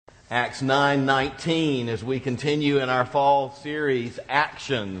Acts 9:19 as we continue in our fall series,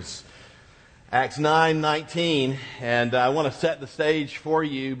 Actions. Acts 9:19, and I want to set the stage for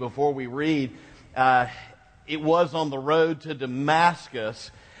you before we read. It was on the road to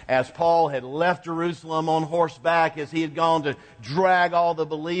Damascus as Paul had left Jerusalem on horseback, as he had gone to drag all the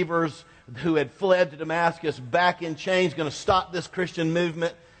believers who had fled to Damascus back in chains, going to stop this Christian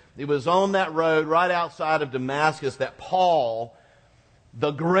movement. It was on that road right outside of Damascus that Paul,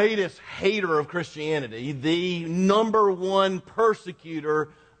 the greatest hater of Christianity, the number one persecutor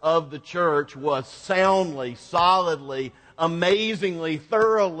of the church, was soundly, solidly, amazingly,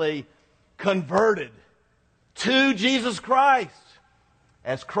 thoroughly converted to Jesus Christ.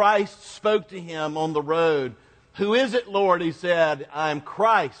 As Christ spoke to him on the road, "Who is it, Lord?" he said. "I am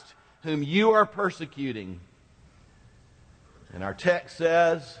Christ, whom you are persecuting." And our text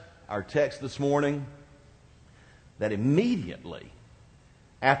says, our text this morning, that immediately,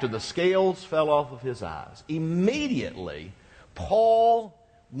 after the scales fell off of his eyes, immediately Paul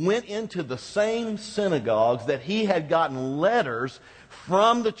went into the same synagogues that he had gotten letters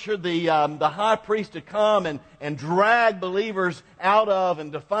from the high priest to come and drag believers out of,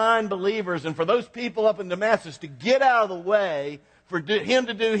 and to find believers, and for those people up in Damascus to get out of the way for him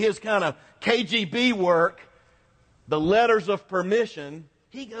to do his kind of KGB work, the letters of permission.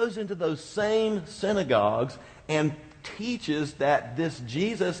 He goes into those same synagogues and teaches that this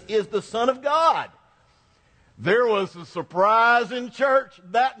Jesus is the Son of God. There was a surprise in church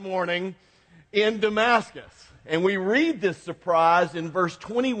that morning in Damascus. And we read this surprise in verse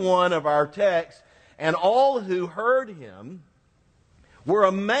 21 of our text. "And all who heard him were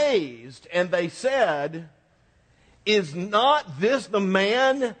amazed, and they said, 'Is not this the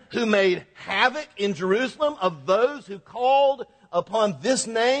man who made havoc in Jerusalem of those who called upon this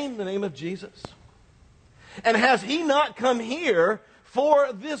name,' the name of Jesus? And has he not come here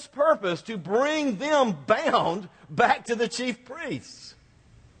for this purpose, to bring them bound back to the chief priests?'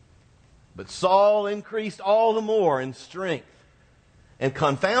 But Saul increased all the more in strength and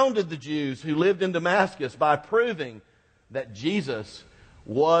confounded the Jews who lived in Damascus by proving that Jesus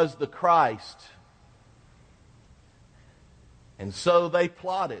was the Christ. And so they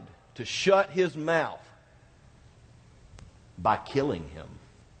plotted to shut his mouth by killing him."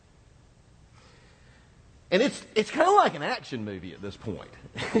 And it's kind of like an action movie at this point.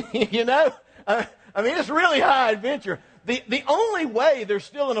 You know? I mean, it's really high adventure. The only way there's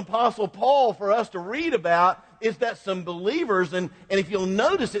still an Apostle Paul for us to read about is that some believers, and if you'll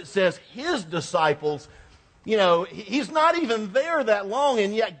notice it says his disciples, you know, he's not even there that long,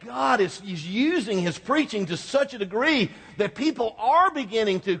 and yet God is using his preaching to such a degree that people are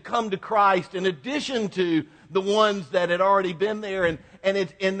beginning to come to Christ in addition to the ones that had already been there.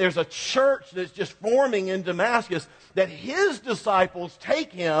 And there's a church that's just forming in Damascus, that his disciples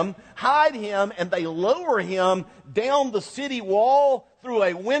take him, hide him, and they lower him down the city wall through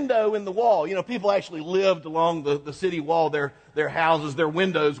a window in the wall. You know, people actually lived along the city wall. Their houses, their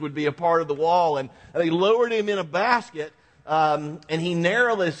windows would be a part of the wall. And they lowered him in a basket, and he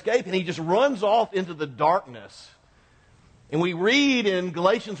narrowly escaped, and he just runs off into the darkness. And we read in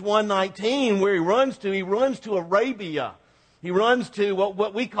Galatians 1:19 where he runs to Arabia. He runs to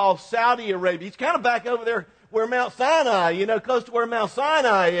what we call Saudi Arabia. He's kind of back over there where Mount Sinai, you know, close to where Mount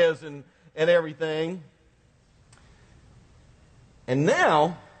Sinai is and everything. And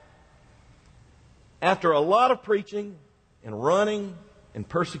now, after a lot of preaching and running and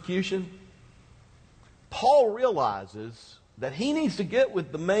persecution, Paul realizes that he needs to get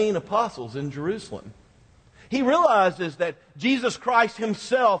with the main apostles in Jerusalem. He realizes that Jesus Christ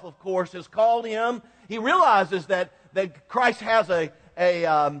himself, of course, has called him. He realizes that Christ has a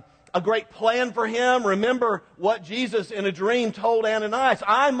great plan for him. Remember what Jesus in a dream told Ananias: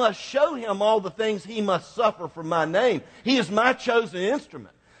 "I must show him all the things he must suffer for my name. He is my chosen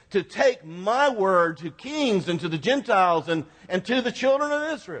instrument to take my word to kings and to the Gentiles and to the children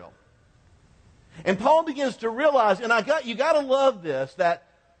of Israel." And Paul begins to realize, and you got to love this, that,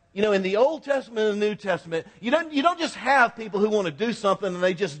 you know, in the Old Testament and the New Testament, you don't just have people who want to do something and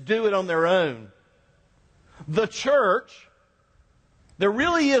they just do it on their own. The church, there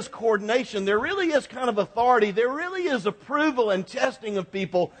really is coordination. There really is kind of authority. There really is approval and testing of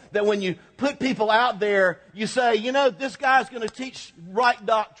people, that when you put people out there, you say, you know, this guy's going to teach right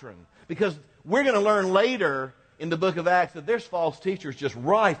doctrine. Because we're going to learn later in the book of Acts that there's false teachers just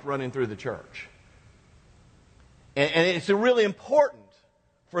rife running through the church. And it's really important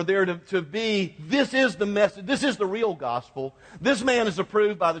for there to be, this is the message, this is the real gospel. This man is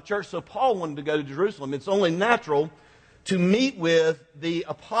approved by the church, so Paul wanted to go to Jerusalem. It's only natural to meet with the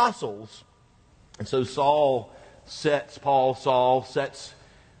apostles. And so Saul sets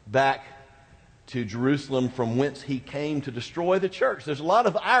back to Jerusalem from whence he came to destroy the church. There's a lot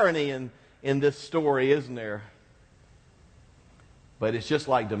of irony in this story, isn't there? But it's just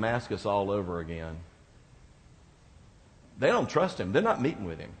like Damascus all over again. They don't trust him. They're not meeting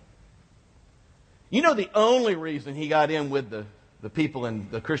with him. You know, the only reason he got in with the people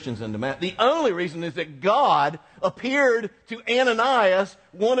and the Christians in Damascus, the only reason is that God appeared to Ananias,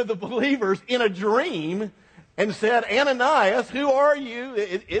 one of the believers, in a dream and said, Ananias, who are you?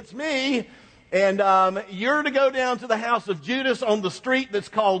 It's me. And you're to go down to the house of Judas on the street that's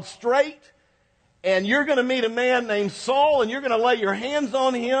called Straight. And you're going to meet a man named Saul, and you're going to lay your hands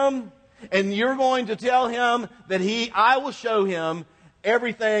on him. And you're going to tell him that I will show him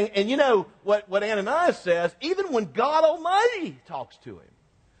everything. And you know what Ananias says, even when God Almighty talks to him.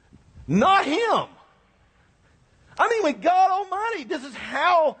 Not him. I mean, when God Almighty, this is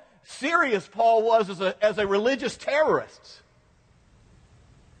how serious Paul was as a religious terrorist.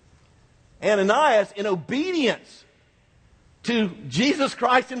 Ananias, in obedience to Jesus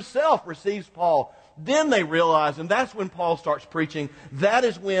Christ himself, receives Paul. Then they realize, and that's when Paul starts preaching. That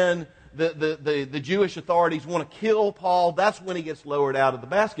is when the Jewish authorities want to kill Paul. That's when he gets lowered out of the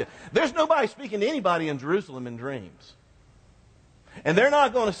basket. There's nobody speaking to anybody in Jerusalem in dreams. And they're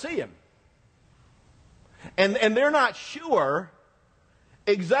not going to see him. And they're not sure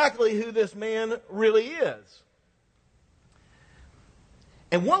exactly who this man really is.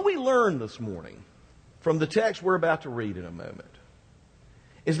 And what we learn this morning from the text we're about to read in a moment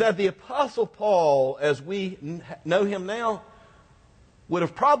is that the Apostle Paul, as we know him now, would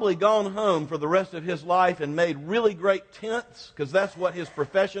have probably gone home for the rest of his life and made really great tents, because that's what his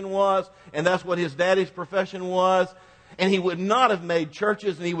profession was, and that's what his daddy's profession was. And he would not have made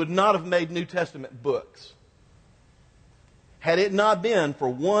churches, and he would not have made New Testament books had it not been for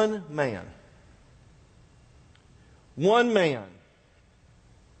one man. One man.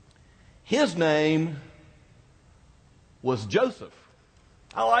 His name was Joseph.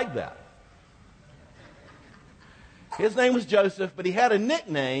 I like that. His name was Joseph, but he had a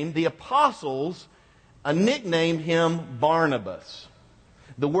nickname. The apostles nicknamed him Barnabas.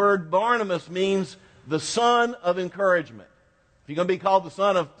 The word Barnabas means the son of encouragement. If you're going to be called the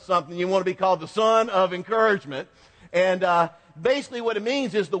son of something, you want to be called the son of encouragement. And basically what it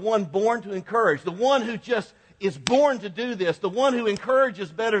means is the one born to encourage, the one who just is born to do this, the one who encourages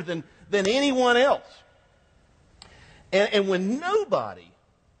better than anyone else. And when nobody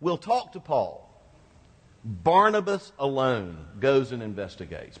will talk to Paul, Barnabas alone goes and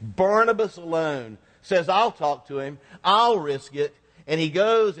investigates. Barnabas alone says, I'll talk to him, I'll risk it. And he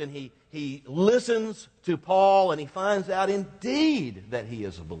goes and he listens to Paul, and he finds out indeed that he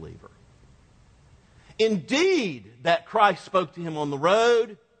is a believer. Indeed that Christ spoke to him on the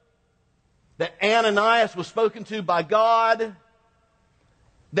road, that Ananias was spoken to by God,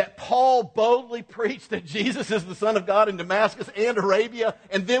 that Paul boldly preached that Jesus is the Son of God in Damascus and Arabia,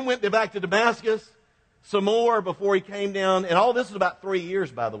 and then went back to Damascus some more before he came down. And all this is about 3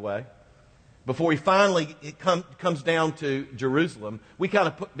 years, by the way, before he finally comes down to Jerusalem.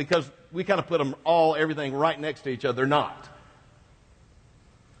 Because we kind of put them everything right next to each other. They're not.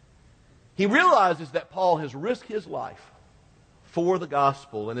 He realizes that Paul has risked his life for the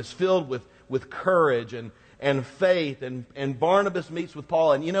gospel and is filled with courage and faith. And Barnabas meets with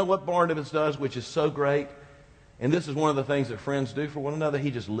Paul. And you know what Barnabas does, which is so great? And this is one of the things that friends do for one another.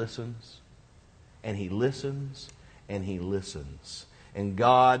 He just listens. And he listens. And he listens. And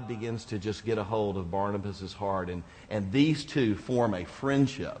God begins to just get a hold of Barnabas' heart. And these two form a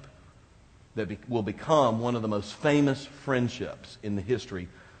friendship that will become one of the most famous friendships in the history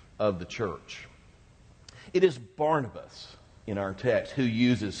of the church. It is Barnabas in our text who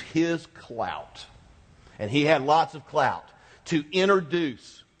uses his clout, and he had lots of clout, to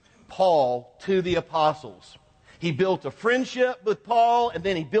introduce Paul to the apostles. He built a friendship with Paul, and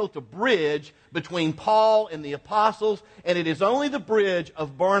then he built a bridge between Paul and the apostles, and it is only the bridge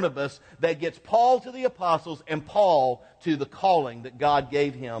of Barnabas that gets Paul to the apostles and Paul to the calling that God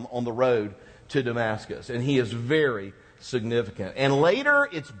gave him on the road to Damascus. And he is very significant. And later,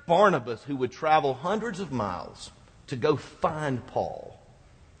 it's Barnabas who would travel hundreds of miles to go find Paul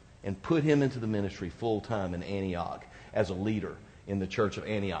and put him into the ministry full-time in Antioch as a leader in the church of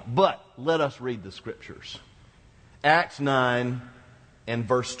Antioch. But let us read the scriptures. Acts 9 and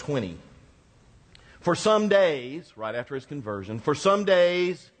verse 20. For some days, right after his conversion, for some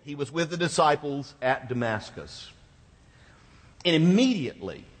days he was with the disciples at Damascus. And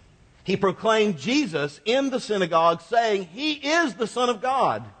immediately he proclaimed Jesus in the synagogue, saying, He is the Son of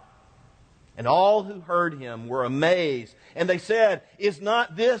God. And all who heard him were amazed. And they said, Is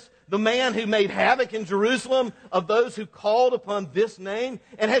not this the man who made havoc in Jerusalem of those who called upon this name?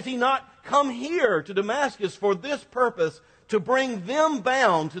 And has he not come here to Damascus for this purpose, to bring them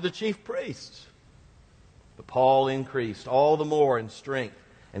bound to the chief priests? But Paul increased all the more in strength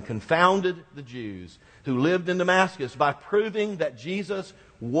and confounded the Jews who lived in Damascus by proving that Jesus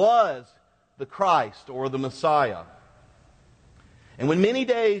was the Christ or the Messiah. And when many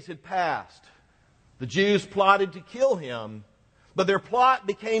days had passed, the Jews plotted to kill him, but their plot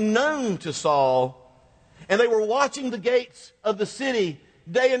became known to Saul, and they were watching the gates of the city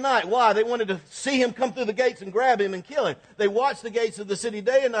day and night. Why? They wanted to see him come through the gates and grab him and kill him. They watched the gates of the city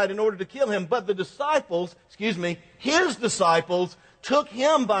day and night in order to kill him, but the disciples, his disciples, took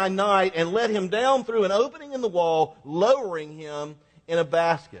him by night and let him down through an opening in the wall, lowering him in a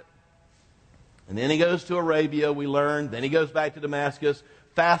basket. And then he goes to Arabia, we learned. Then he goes back to Damascus.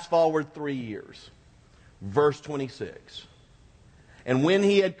 Fast forward 3 years. Verse 26. And when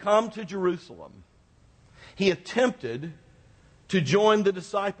he had come to Jerusalem, he attempted to join the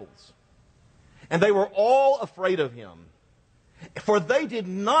disciples. And they were all afraid of him, for they did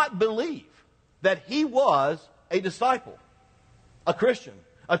not believe that he was a disciple, a Christian,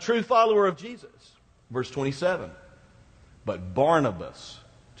 a true follower of Jesus. Verse 27. But Barnabas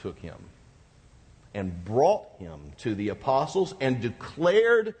took him and brought him to the apostles and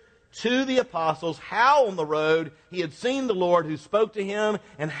declared to the apostles how on the road he had seen the Lord who spoke to him,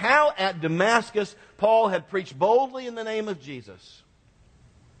 and how at Damascus Paul had preached boldly in the name of Jesus.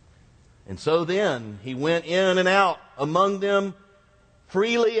 And so then he went in and out among them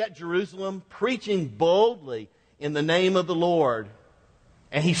freely at Jerusalem, preaching boldly in the name of the Lord.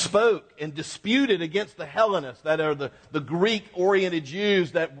 And he spoke and disputed against the Hellenists, that are the Greek-oriented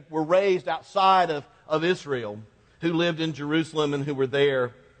Jews that were raised outside of Israel, who lived in Jerusalem and who were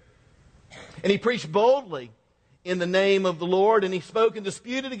there. And he preached boldly in the name of the Lord, and he spoke and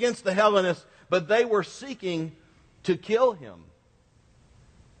disputed against the Hellenists, but they were seeking to kill him.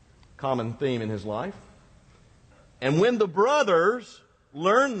 Common theme in his life. And when the brothers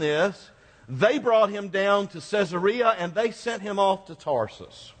learned this, they brought him down to Caesarea, and they sent him off to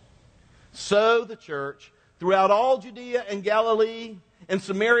Tarsus. So the church throughout all Judea and Galilee and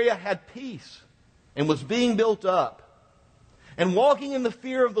Samaria had peace and was being built up. And walking in the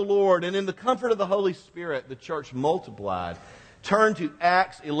fear of the Lord and in the comfort of the Holy Spirit, the church multiplied. Turn to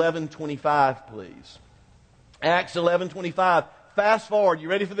Acts 11:25, please. Acts 11:25. Fast forward. You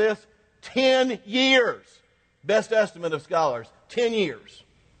ready for this? 10 years. Best estimate of scholars. 10 years.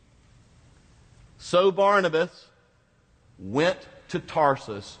 So Barnabas went to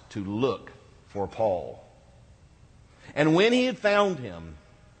Tarsus to look for Paul. And when he had found him,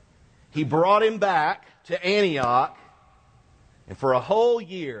 he brought him back to Antioch. And for a whole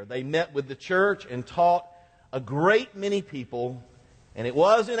year, they met with the church and taught a great many people. And it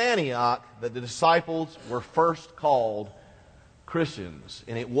was in Antioch that the disciples were first called Christians.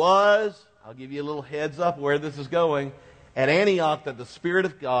 And it was, I'll give you a little heads up where this is going, at Antioch that the Spirit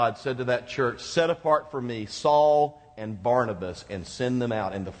of God said to that church, set apart for me Saul and Barnabas and send them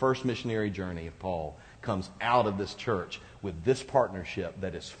out. And the first missionary journey of Paul comes out of this church with this partnership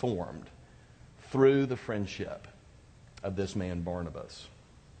that is formed through the friendship of this man Barnabas.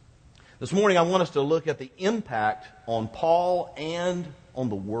 This morning I want us to look at the impact on Paul and on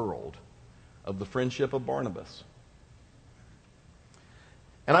the world of the friendship of Barnabas.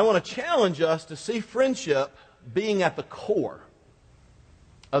 And I want to challenge us to see friendship being at the core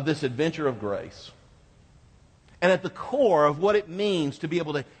of this adventure of grace. And at the core of what it means to be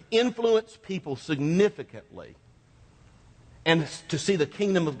able to influence people significantly and to see the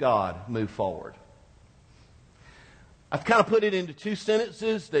kingdom of God move forward. I've kind of put it into 2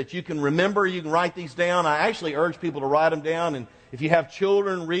 sentences that you can remember. You can write these down. I actually urge people to write them down. And if you have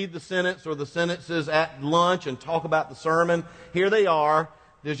children, read the sentence or the sentences at lunch and talk about the sermon. Here they are.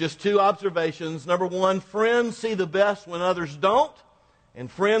 There's just 2 observations. Number 1, friends see the best when others don't. And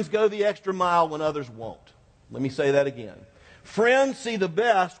friends go the extra mile when others won't. Let me say that again. Friends see the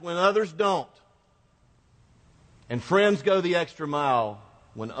best when others don't. And friends go the extra mile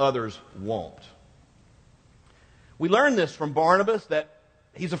when others won't. We learn this from Barnabas, that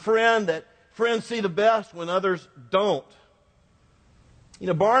he's a friend, that friends see the best when others don't. You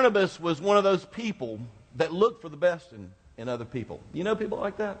know, Barnabas was one of those people that looked for the best in other people. You know people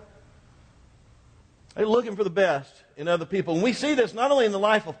like that? They're looking for the best in other people. And we see this not only in the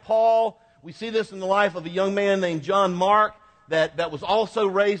life of Paul, we see this in the life of a young man named John Mark that was also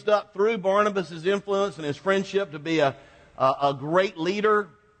raised up through Barnabas' influence and his friendship to be a great leader.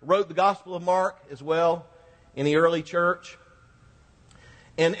 Wrote the Gospel of Mark as well in the early church.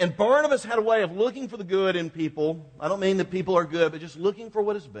 And Barnabas had a way of looking for the good in people. I don't mean that people are good, but just looking for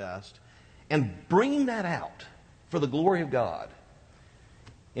what is best and bringing that out for the glory of God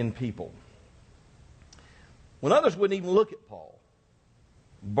in people. When others wouldn't even look at Paul,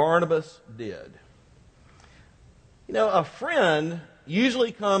 Barnabas did. You know, a friend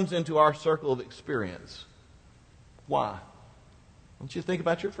usually comes into our circle of experience. Why? Don't you think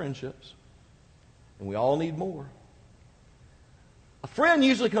about your friendships? And we all need more. A friend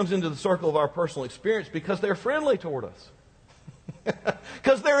usually comes into the circle of our personal experience because they're friendly toward us.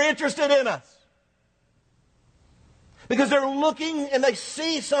 Because they're interested in us. Because they're looking and they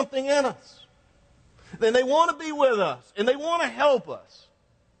see something in us. Then they want to be with us and they want to help us.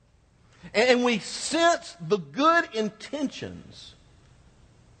 And we sense the good intentions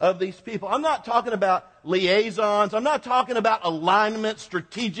of these people. I'm not talking about liaisons. I'm not talking about alignment,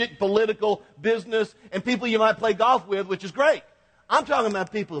 strategic, political, business, and people you might play golf with, which is great. I'm talking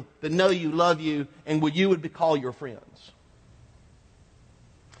about people that know you, love you, and what you would call your friends.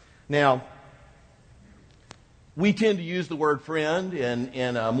 Now, we tend to use the word friend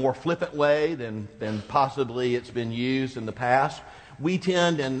in a more flippant way than possibly it's been used in the past. We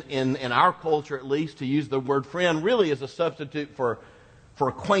tend, in our culture at least, to use the word friend really as a substitute for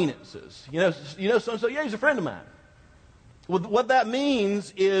acquaintances. You know, so yeah, he's a friend of mine. What that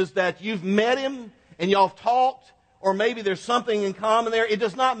means is that you've met him and y'all have talked, or maybe there's something in common there. It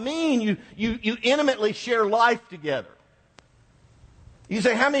does not mean you intimately share life together. You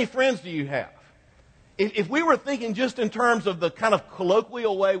say, how many friends do you have? If we were thinking just in terms of the kind of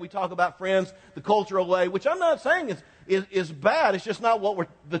colloquial way we talk about friends, the cultural way, which I'm not saying is bad, it's just not what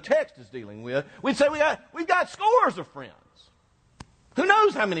the text is dealing with. We'd say we've got scores of friends. Who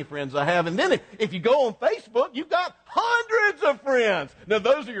knows how many friends I have? And then if you go on Facebook, you've got hundreds of friends. Now,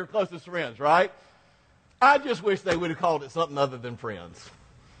 those are your closest friends, right? I just wish they would have called it something other than friends.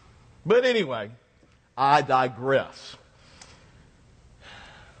 But anyway, I digress.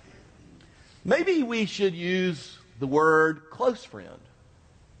 Maybe we should use the word close friend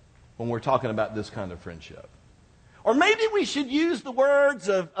when we're talking about this kind of friendship. Or maybe we should use the words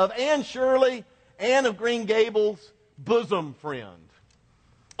of Anne Shirley, Anne of Green Gables, bosom friend.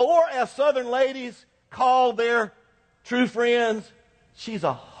 Or as Southern ladies call their true friends, she's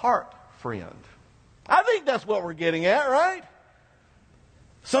a heart friend. I think that's what we're getting at, right?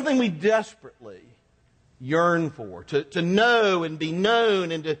 Something we desperately yearn for, to know and be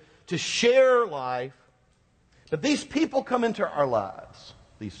known and to share life. But these people come into our lives,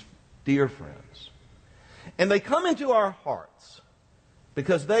 these dear friends. And they come into our hearts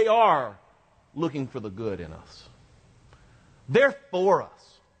because they are looking for the good in us. They're for us.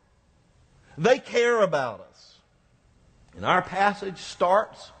 They care about us. And our passage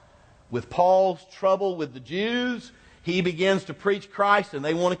starts with Paul's trouble with the Jews. He begins to preach Christ and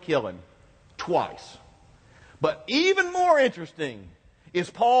they want to kill him twice. But even more interesting is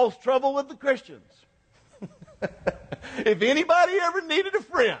Paul's trouble with the Christians. If anybody ever needed a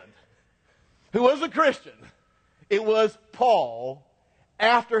friend who was a Christian, it was Paul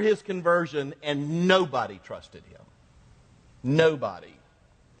after his conversion, and nobody trusted him. Nobody.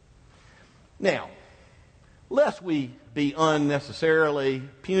 Now, lest we be unnecessarily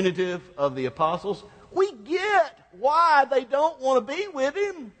punitive of the apostles, we get why they don't want to be with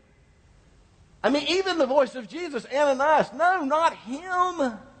him. I mean, even the voice of Jesus, Ananias, no, not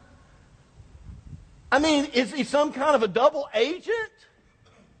him. I mean, is he some kind of a double agent?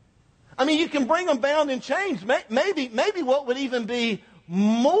 I mean, you can bring him bound in chains. Maybe what would even be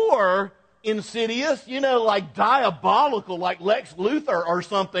more insidious, like diabolical, like Lex Luthor or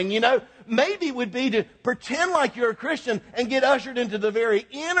something, maybe would be to pretend like you're a Christian and get ushered into the very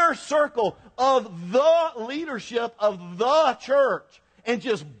inner circle of the leadership of the church and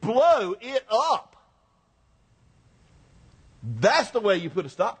just blow it up. That's the way you put a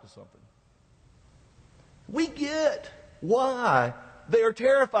stop to something. We get why they are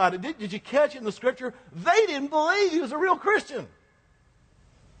terrified. Did you catch in the scripture? They didn't believe he was a real Christian.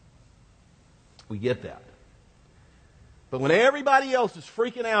 We get that. But when everybody else is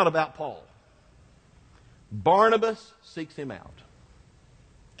freaking out about Paul, Barnabas seeks him out.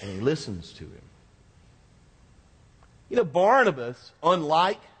 And he listens to him. Barnabas,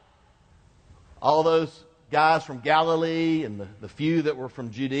 unlike all those guys from Galilee and the few that were from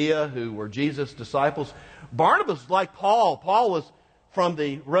Judea who were Jesus' disciples, Barnabas was like Paul. Paul was from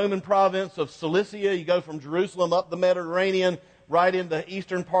the Roman province of Cilicia. You go from Jerusalem up the Mediterranean, right in the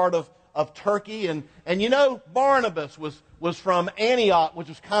eastern part of Turkey. And Barnabas was from Antioch, which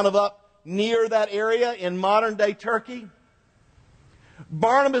was kind of up near that area in modern-day Turkey.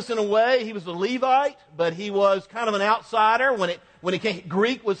 Barnabas, in a way, he was a Levite, but he was kind of an outsider. When it came,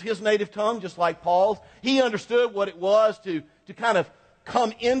 Greek was his native tongue, just like Paul's. He understood what it was to kind of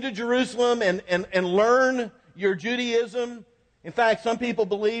come into Jerusalem and learn your Judaism. In fact, some people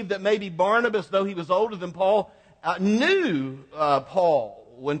believe that maybe Barnabas, though he was older than Paul, knew Paul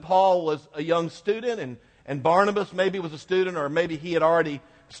when Paul was a young student, and Barnabas maybe was a student, or maybe he had already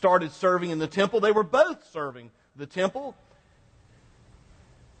started serving in the temple. They were both serving the temple.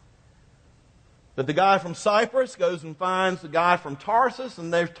 But the guy from Cyprus goes and finds the guy from Tarsus,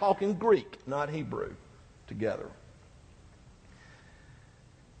 and they're talking Greek, not Hebrew, together.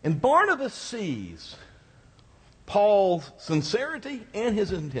 And Barnabas sees Paul's sincerity and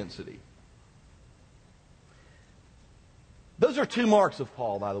his intensity. Those are 2 marks of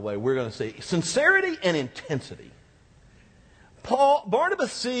Paul, by the way, we're going to see. Sincerity and intensity.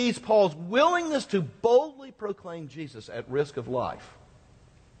 Barnabas sees Paul's willingness to boldly proclaim Jesus at risk of life.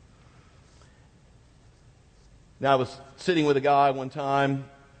 Now, I was sitting with a guy one time.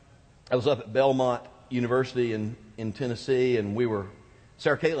 I was up at Belmont University in Tennessee, and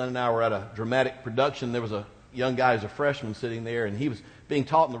Sarah Caitlin and I were at a dramatic production. There was a young guy who's a freshman sitting there, and he was being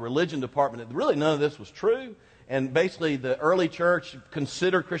taught in the religion department that really none of this was true. And basically, the early church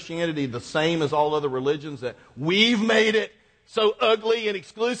considered Christianity the same as all other religions, that we've made it so ugly and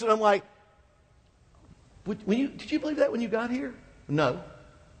exclusive. I'm like, did you believe that when you got here? No.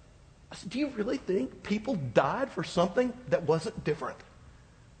 I said, do you really think people died for something that wasn't different?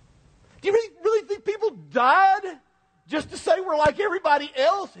 Do you really think people died just to say we're like everybody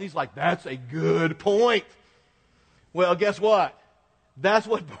else? And he's like, that's a good point. Well, guess what? That's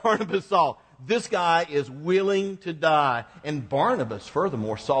what Barnabas saw. This guy is willing to die. And Barnabas,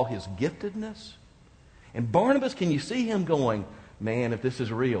 furthermore, saw his giftedness. And Barnabas, can you see him going, man, if this is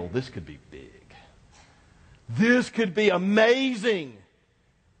real, this could be big. This could be amazing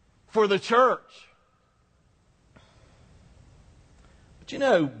for the church. But you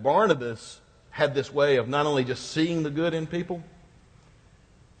know, Barnabas had this way of not only just seeing the good in people,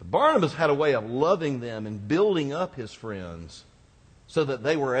 but Barnabas had a way of loving them and building up his friends so that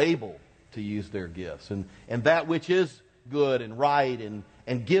they were able to use their gifts. And that which is good and right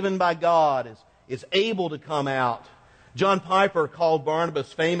and given by God is able to come out. John Piper called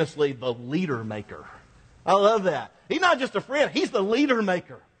Barnabas famously the leader maker. I love that. He's not just a friend, he's the leader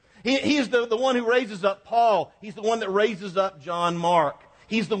maker. He's the one who raises up Paul. He's the one that raises up John Mark.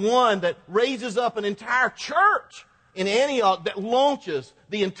 He's the one that raises up an entire church in Antioch that launches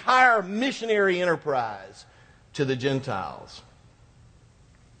the entire missionary enterprise to the Gentiles.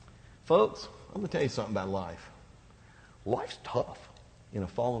 Folks, I'm going to tell you something about life. Life's tough in a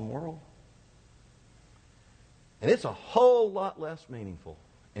fallen world. And it's a whole lot less meaningful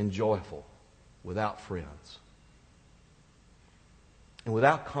and joyful without friends. And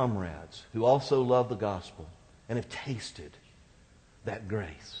without comrades who also love the gospel and have tasted that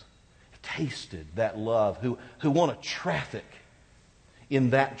grace, have tasted that love, who want to traffic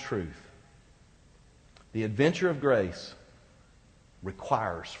in that truth. The adventure of grace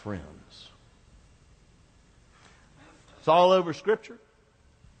requires friends. It's all over Scripture.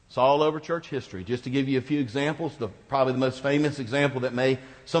 It's all over church history. Just to give you a few examples, probably the most famous example that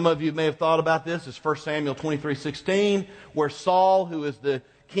some of you may have thought about this is 1 Samuel 23:16, where Saul, who is the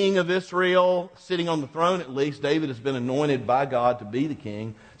king of Israel, sitting on the throne at least, David has been anointed by God to be the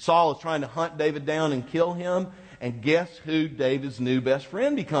king. Saul is trying to hunt David down and kill him, and guess who David's new best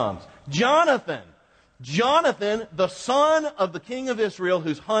friend becomes? Jonathan. Jonathan, the son of the king of Israel,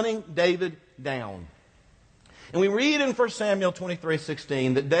 who's hunting David down. And we read in 1 Samuel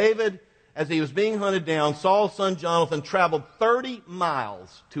 23:16 that David, as he was being hunted down, Saul's son Jonathan traveled 30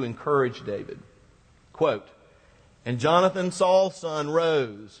 miles to encourage David. Quote, "And Jonathan, Saul's son,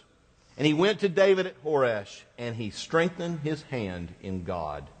 rose, and he went to David at Horesh, and he strengthened his hand in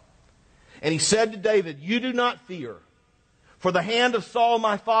God. And he said to David, 'You do not fear, for the hand of Saul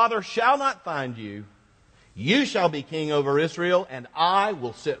my father shall not find you. You shall be king over Israel, and I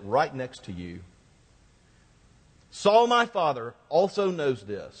will sit right next to you. Saul my father also knows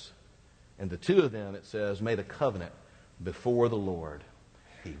this.' And the two of them, it says, made a covenant before the Lord."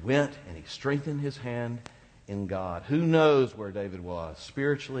 He went and he strengthened his hand in God. Who knows where David was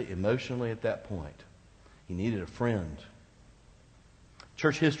spiritually, emotionally at that point? He needed a friend.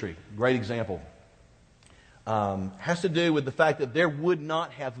 Church history, great example, has to do with the fact that there would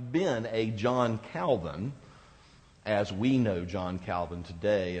not have been a John Calvin as we know John Calvin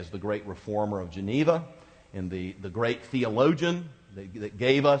today as the great reformer of Geneva and the great theologian that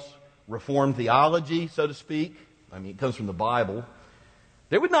gave us Reformed theology, so to speak. I mean, it comes from the Bible.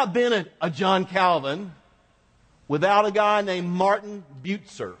 There would not have been a John Calvin without a guy named Martin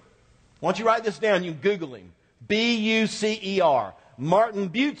Bucer. Why don't you write this down? You can Google him. B-U-C-E-R. Martin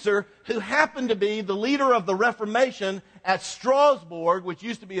Bucer, who happened to be the leader of the Reformation at Strasbourg, which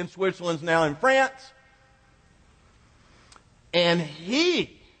used to be in Switzerland, is now in France. And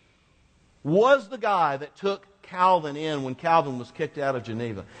he was the guy that took Calvin in when Calvin was kicked out of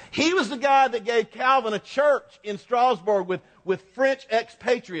Geneva. He was the guy that gave Calvin a church in Strasbourg with French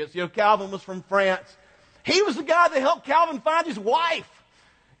expatriates. You know, Calvin was from France. He was the guy that helped Calvin find his wife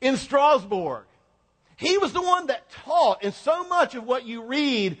in Strasbourg. He was the one that taught, and so much of what you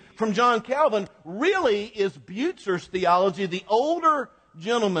read from John Calvin really is Bucer's theology, the older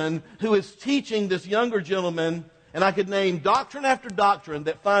gentleman who is teaching this younger gentleman, and I could name doctrine after doctrine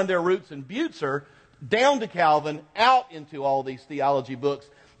that find their roots in Bucer, down to Calvin, out into all these theology books.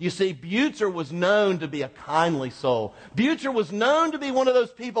 You see, Bucer was known to be a kindly soul. Bucer was known to be one of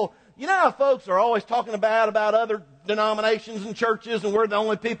those people, you know how folks are always talking about other denominations and churches and we're the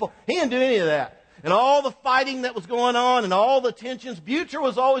only people? He didn't do any of that. And all the fighting that was going on and all the tensions, Bucer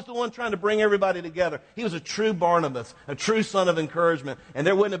was always the one trying to bring everybody together. He was a true Barnabas, a true son of encouragement. And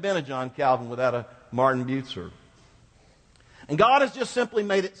there wouldn't have been a John Calvin without a Martin Bucer. And God has just simply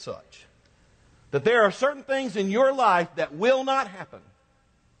made it such that there are certain things in your life that will not happen,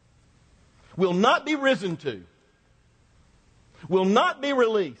 will not be risen to, will not be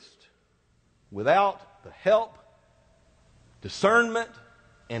released without the help, discernment,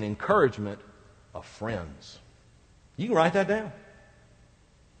 and encouragement of friends. You can write that down.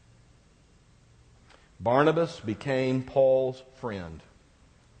 Barnabas became Paul's friend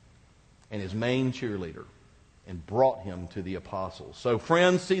and his main cheerleader and brought him to the apostles. So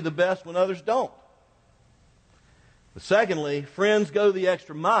friends see the best when others don't. But secondly, friends go the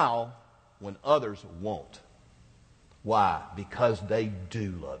extra mile when others won't. Why? Because they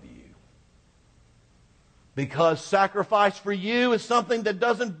do love you. Because sacrifice for you is something that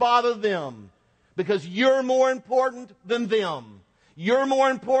doesn't bother them. Because you're more important than them. You're more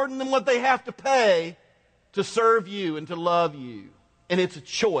important than what they have to pay to serve you and to love you. And it's a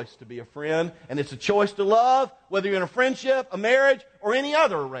choice to be a friend, and it's a choice to love, whether you're in a friendship, a marriage, or any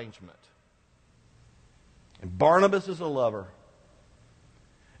other arrangement. And Barnabas is a lover.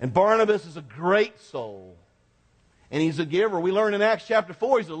 And Barnabas is a great soul. And he's a giver. We learn in Acts chapter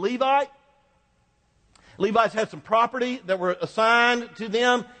 4, he's a Levite. Levites had some property that were assigned to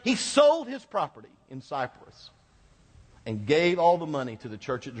them. He sold his property in Cyprus and gave all the money to the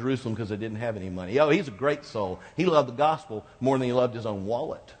church at Jerusalem because they didn't have any money. Oh, he's a great soul. He loved the gospel more than he loved his own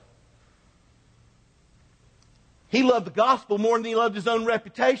wallet. He loved the gospel more than he loved his own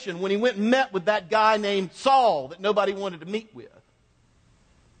reputation when he went and met with that guy named Saul that nobody wanted to meet with.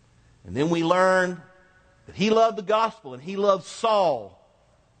 And then we learn that he loved the gospel and he loved Saul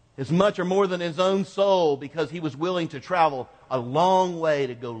as much or more than his own soul because he was willing to travel a long way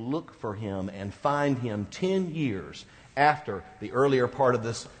to go look for him and find him 10 years after the earlier part of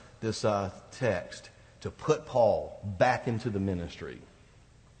this text to put Paul back into the ministry.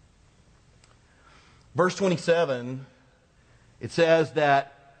 Verse 27, it says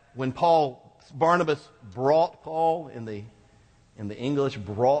that when Barnabas brought Paul, in the English,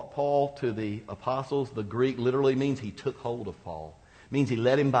 brought Paul to the apostles, the Greek literally means he took hold of Paul. It means he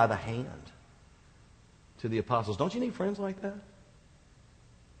led him by the hand to the apostles. Don't you need friends like that?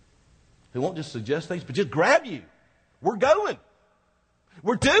 Who won't just suggest things, but just grab you. We're going.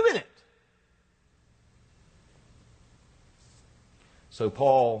 We're doing it. So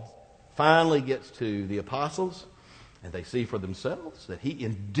Paul finally gets to the apostles, and they see for themselves that he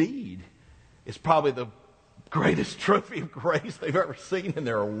indeed is probably the greatest trophy of grace they've ever seen in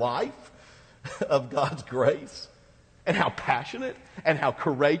their life of God's grace, and how passionate and how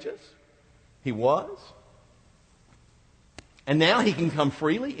courageous he was. And now he can come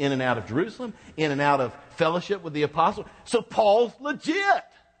freely in and out of Jerusalem, in and out of fellowship with the apostles. So Paul's legit.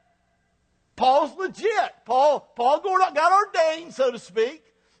 Paul's legit. Paul got ordained, so to speak.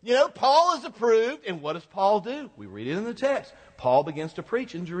 You know, Paul is approved. And what does Paul do? We read it in the text. Paul begins to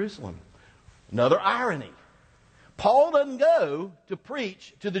preach in Jerusalem. Another irony. Paul doesn't go to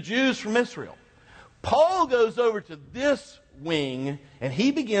preach to the Jews from Israel. Paul goes over to this wing and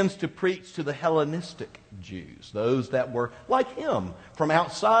he begins to preach to the Hellenistic Jews, those that were like him from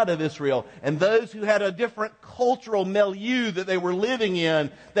outside of Israel, and those who had a different cultural milieu that they were living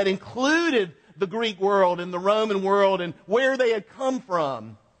in that included the Greek world and the Roman world and where they had come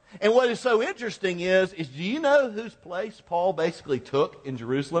from. And what is so interesting is do you know whose place Paul basically took in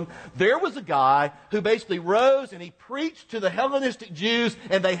Jerusalem? There was a guy who basically rose and he preached to the Hellenistic Jews,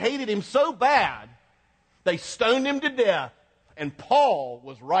 and they hated him so bad they stoned him to death. And Paul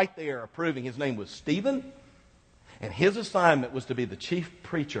was right there approving. His name was Stephen. And his assignment was to be the chief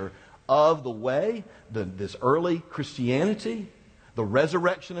preacher of the way, this early Christianity, the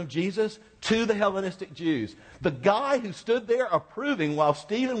resurrection of Jesus, to the Hellenistic Jews. The guy who stood there approving while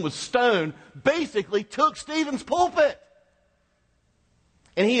Stephen was stoned basically took Stephen's pulpit.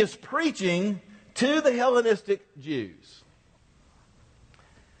 And he is preaching to the Hellenistic Jews.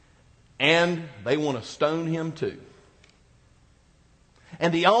 And they want to stone him too.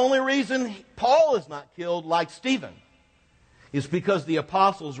 And the only reason Paul is not killed like Stephen is because the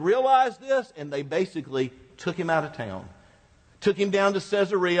apostles realized this and they basically took him out of town. Took him down to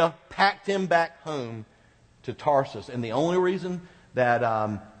Caesarea, packed him back home to Tarsus. And the only reason that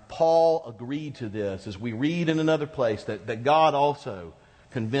Paul agreed to this is we read in another place that God also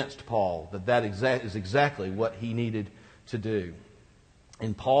convinced Paul that is exactly what he needed to do.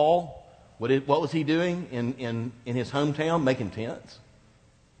 And Paul, what was he doing in his hometown? Making tents.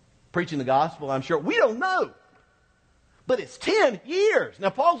 Preaching the gospel, I'm sure. We don't know. But it's 10 years. Now,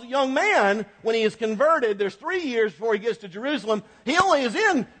 Paul's a young man when he is converted. There's 3 years before he gets to Jerusalem. He only is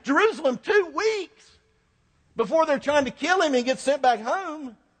in Jerusalem 2 weeks before they're trying to kill him and gets sent back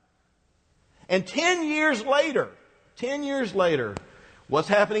home. And 10 years later, what's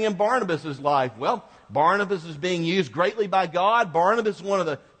happening in Barnabas' life? Well, Barnabas is being used greatly by God. Barnabas is one of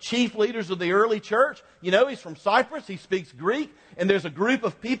the chief leaders of the early church. You know, he's from Cyprus. He speaks Greek. And there's a group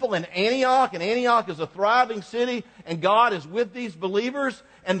of people in Antioch. And Antioch is a thriving city. And God is with these believers.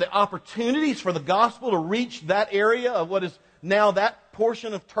 And the opportunities for the gospel to reach that area of what is now that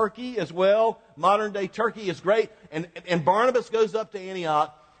portion of Turkey as well, modern day Turkey, is great. And Barnabas goes up to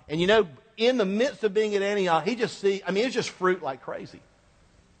Antioch. And you know, in the midst of being at Antioch, it's just fruit like crazy.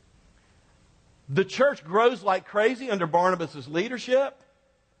 The church grows like crazy under Barnabas' leadership.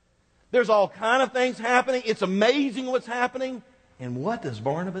 There's all kind of things happening. It's amazing what's happening. And what does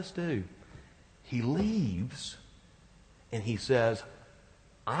Barnabas do? He leaves and he says,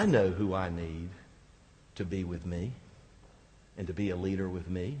 I know who I need to be with me and to be a leader with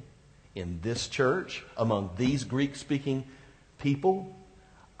me in this church among these Greek-speaking people.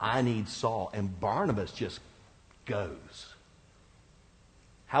 I need Saul. And Barnabas just goes.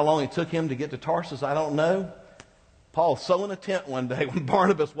 How long it took him to get to Tarsus, I don't know. Paul's sewing a tent one day when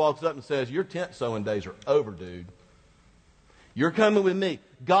Barnabas walks up and says, your tent sewing days are over, dude. You're coming with me.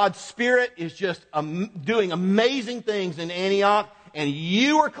 God's Spirit is just doing amazing things in Antioch, and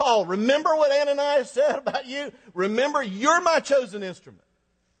you are called. Remember what Ananias said about you? Remember, you're my chosen instrument.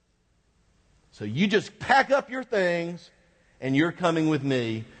 So you just pack up your things, and you're coming with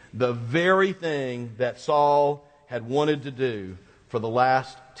me. The very thing that Saul had wanted to do for the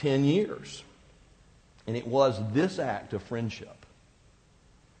last 10 years. And it was this act of friendship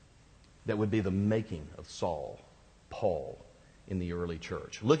that would be the making of Saul, Paul, in the early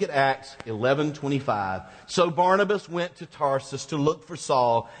church. Look at Acts 11:25. So Barnabas went to Tarsus to look for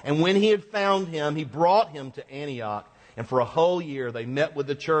Saul, and when he had found him, he brought him to Antioch. And for a whole year they met with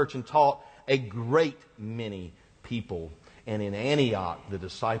the church and taught a great many people. And in Antioch the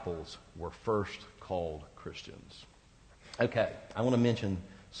disciples were first called Christians. Okay, I want to mention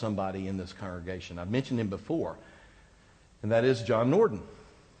somebody in this congregation. I've mentioned him before, and that is John Norden.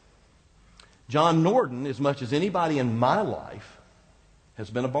 John Norden, as much as anybody in my life, has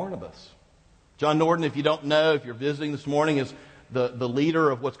been a Barnabas. John Norden, if you don't know, if you're visiting this morning, is the leader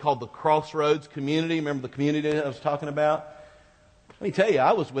of what's called the Crossroads community. Remember the community I was talking about? Let me tell you,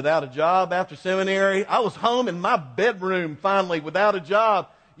 I was without a job after seminary. I was home in my bedroom finally without a job.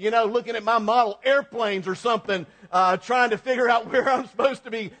 You know, looking at my model airplanes or something, trying to figure out where I'm supposed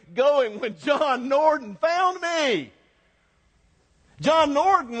to be going when John Norden found me. John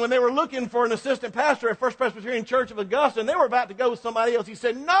Norden, when they were looking for an assistant pastor at First Presbyterian Church of Augusta, and they were about to go with somebody else, he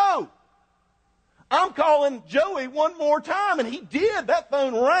said, no, I'm calling Joey one more time. And he did. That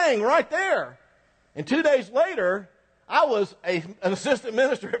phone rang right there. And 2 days later, I was an assistant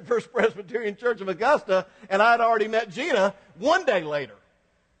minister at First Presbyterian Church of Augusta, and I had already met Gina 1 day later.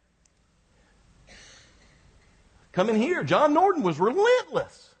 Coming here. John Norden was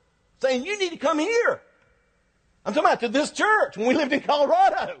relentless, saying, you need to come here. I'm talking about to this church when we lived in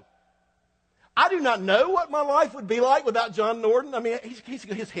Colorado. I do not know what my life would be like without John Norden. I mean, his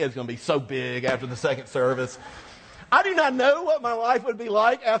head's going to be so big after the second service. I do not know what my life would be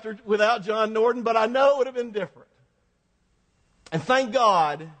like without John Norden, but I know it would have been different. And thank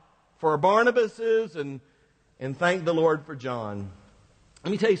God for our Barnabases and thank the Lord for John.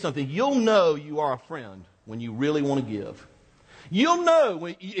 Let me tell you something. You'll know you are a friend when you really want to give. You'll know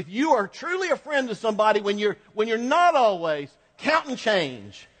if you are truly a friend to somebody when you're not always counting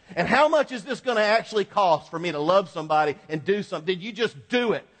change. And how much is this going to actually cost for me to love somebody and do something? Did you just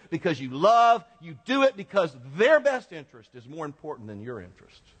do it because you love. You do it because their best interest is more important than your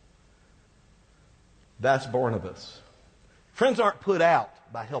interest. That's Barnabas. Friends aren't put out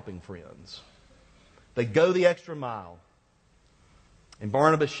by helping friends. They go the extra mile. And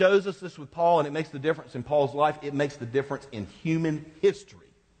Barnabas shows us this with Paul, and it makes the difference in Paul's life. It makes the difference in human history.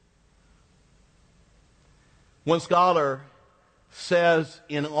 One scholar says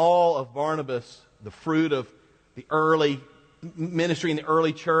in all of Barnabas, the fruit of the early ministry in the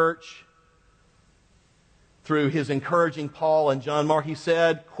early church, through his encouraging Paul and John Mark, he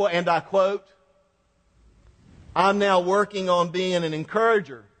said, and I quote, "I'm now working on being an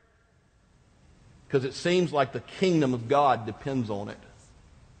encourager because it seems like the kingdom of God depends on it."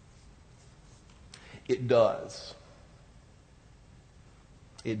 It does.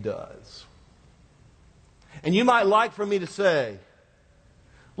 It does. And you might like for me to say,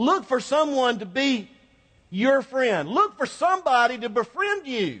 look for someone to be your friend. Look for somebody to befriend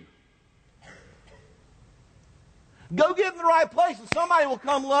you. Go get in the right place and somebody will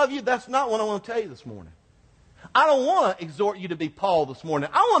come love you. That's not what I want to tell you this morning. I don't want to exhort you to be Paul this morning.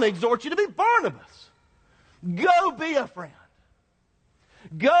 I want to exhort you to be Barnabas. Go be a friend.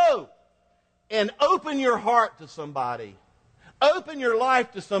 Go and open your heart to somebody. Open your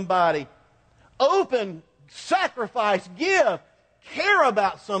life to somebody. Open, sacrifice, give, care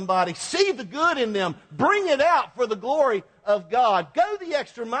about somebody. See the good in them. Bring it out for the glory of God. Go the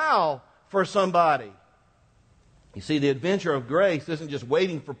extra mile for somebody. You see, the adventure of grace isn't just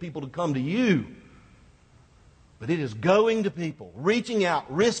waiting for people to come to you, but it is going to people, reaching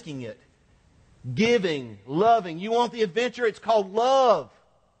out, risking it, giving, loving. You want the adventure? It's called love.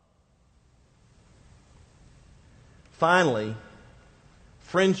 Finally,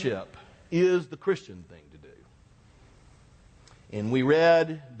 friendship is the Christian thing to do. And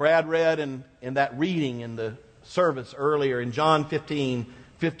Brad read in that reading in the service earlier in John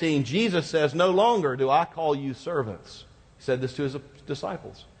 15:15, Jesus says, "No longer do I call you servants." He said this to his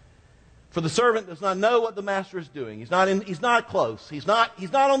disciples. "For the servant does not know what the master is doing." He's not close. He's not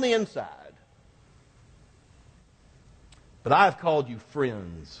on the inside. "But I have called you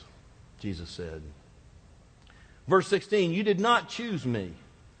friends," Jesus said. Verse 16, "You did not choose me,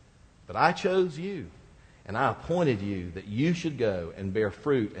 but I chose you, and I appointed you that you should go and bear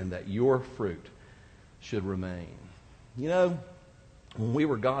fruit, and that your fruit should remain." You know, when we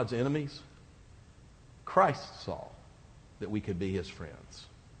were God's enemies, Christ saw that we could be His friends.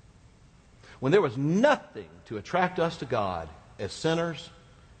 When there was nothing to attract us to God as sinners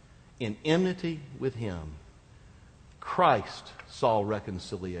in enmity with Him, Christ saw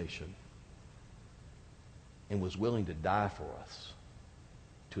reconciliation and was willing to die for us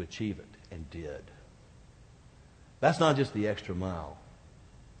to achieve it, and did. That's not just the extra mile.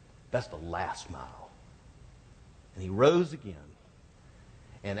 That's the last mile. And He rose again.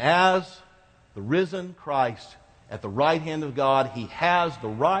 And as the risen Christ at the right hand of God, He has the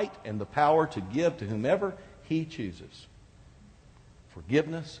right and the power to give to whomever He chooses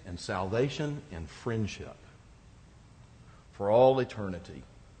forgiveness and salvation and friendship for all eternity,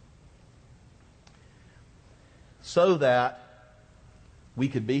 so that we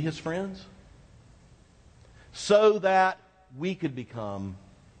could be His friends, so that we could become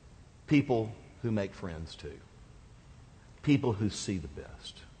people who make friends too. People who see the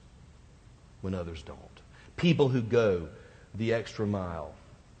best when others don't. People who go the extra mile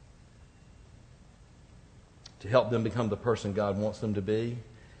to help them become the person God wants them to be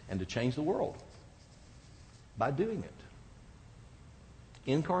and to change the world by doing it.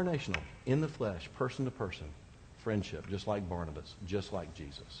 Incarnational, in the flesh, person to person. Friendship, just like Barnabas, just like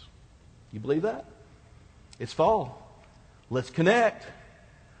Jesus. You believe that? It's fall. Let's connect.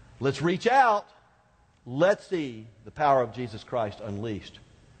 Let's reach out. Let's see the power of Jesus Christ unleashed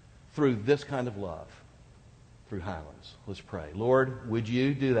through this kind of love, through Highlands. Let's pray. Lord, would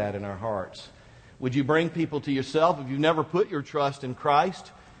you do that in our hearts? Would you bring people to yourself? If you've never put your trust in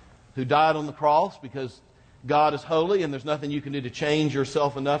Christ, who died on the cross because God is holy and there's nothing you can do to change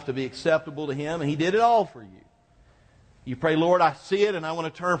yourself enough to be acceptable to Him, and He did it all for you. You pray, Lord, I see it and I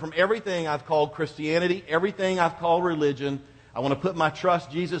want to turn from everything I've called Christianity, everything I've called religion. I want to put my trust,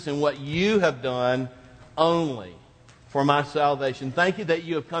 Jesus, in what you have done only for my salvation. Thank you that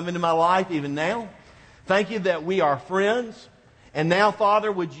you have come into my life even now. Thank you that we are friends. And now,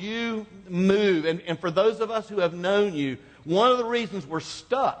 Father, would you move? And for those of us who have known you, one of the reasons we're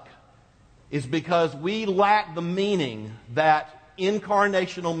stuck is because we lack the meaning that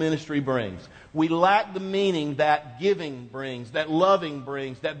incarnational ministry brings. We lack the meaning that giving brings, that loving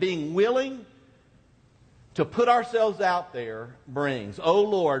brings, that being willing to put ourselves out there brings. Oh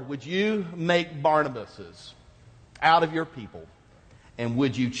Lord, would you make Barnabases out of your people And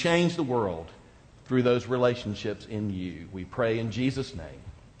would you change the world through those relationships in you? We pray in Jesus' name.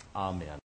 Amen.